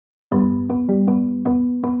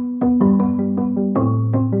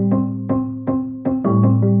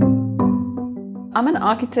I'm an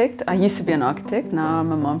architect. I used to be an architect, now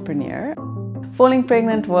I'm a mompreneur. Falling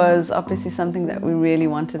pregnant was obviously something that we really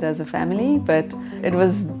wanted as a family, but it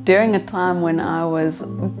was during a time when I was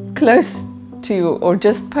close to or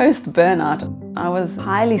just post burnout. I was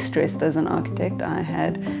highly stressed as an architect. I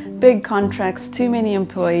had big contracts, too many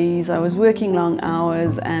employees, I was working long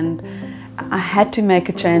hours, and I had to make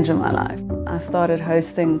a change in my life. I started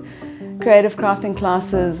hosting creative crafting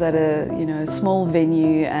classes at a small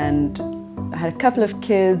venue, and I had a couple of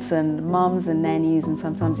kids and moms and nannies and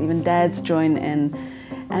sometimes even dads join in,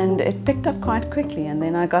 and it picked up quite quickly. And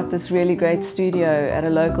then I got this really great studio at a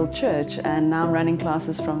local church, and now I'm running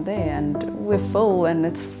classes from there, and we're full and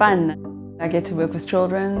it's fun. I get to work with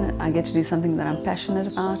children, I get to do something that I'm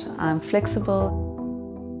passionate about, I'm flexible.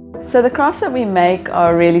 So the crafts that we make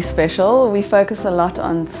are really special. We focus a lot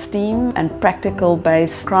on STEAM and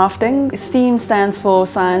practical-based crafting. STEAM stands for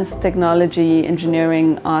science, technology,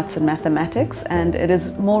 engineering, arts and mathematics, and it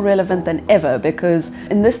is more relevant than ever because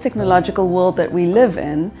in this technological world that we live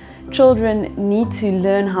in, children need to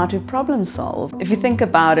learn how to problem solve. If you think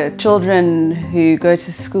about it, children who go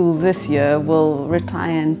to school this year will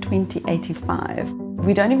retire in 2085.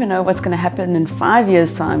 We don't even know what's going to happen in 5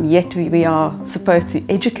 years' time, yet we are supposed to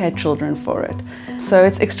educate children for it. So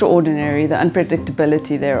it's extraordinary, the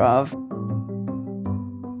unpredictability thereof.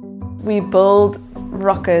 We build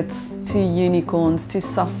rockets to unicorns, to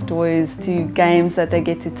soft toys, to games that they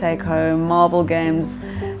get to take home, marble games,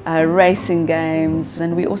 racing games,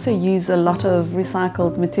 and we also use a lot of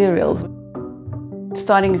recycled materials.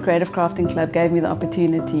 Starting a creative crafting club gave me the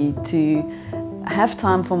opportunity to have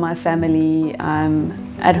time for my family. I'm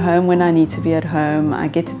at home when I need to be at home. I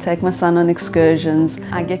get to take my son on excursions.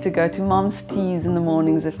 I get to go to mom's teas in the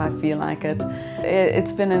mornings if I feel like it.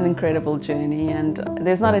 It's been an incredible journey, and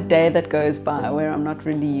there's not a day that goes by where I'm not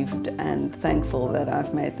relieved and thankful that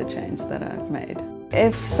I've made the change that I've made.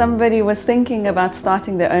 If somebody was thinking about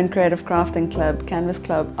starting their own creative crafting club, Canvas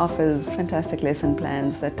Club offers fantastic lesson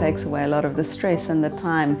plans that takes away a lot of the stress and the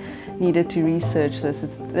time needed to research this.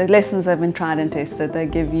 The lessons have been tried and tested. They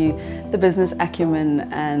give you the business acumen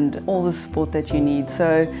and all the support that you need.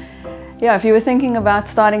 So yeah, if you were thinking about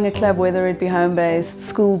starting a club, whether it be home-based,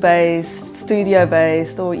 school-based,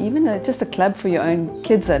 studio-based, or even just a club for your own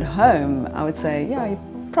kids at home, I would say, yeah, you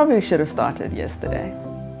probably should have started yesterday.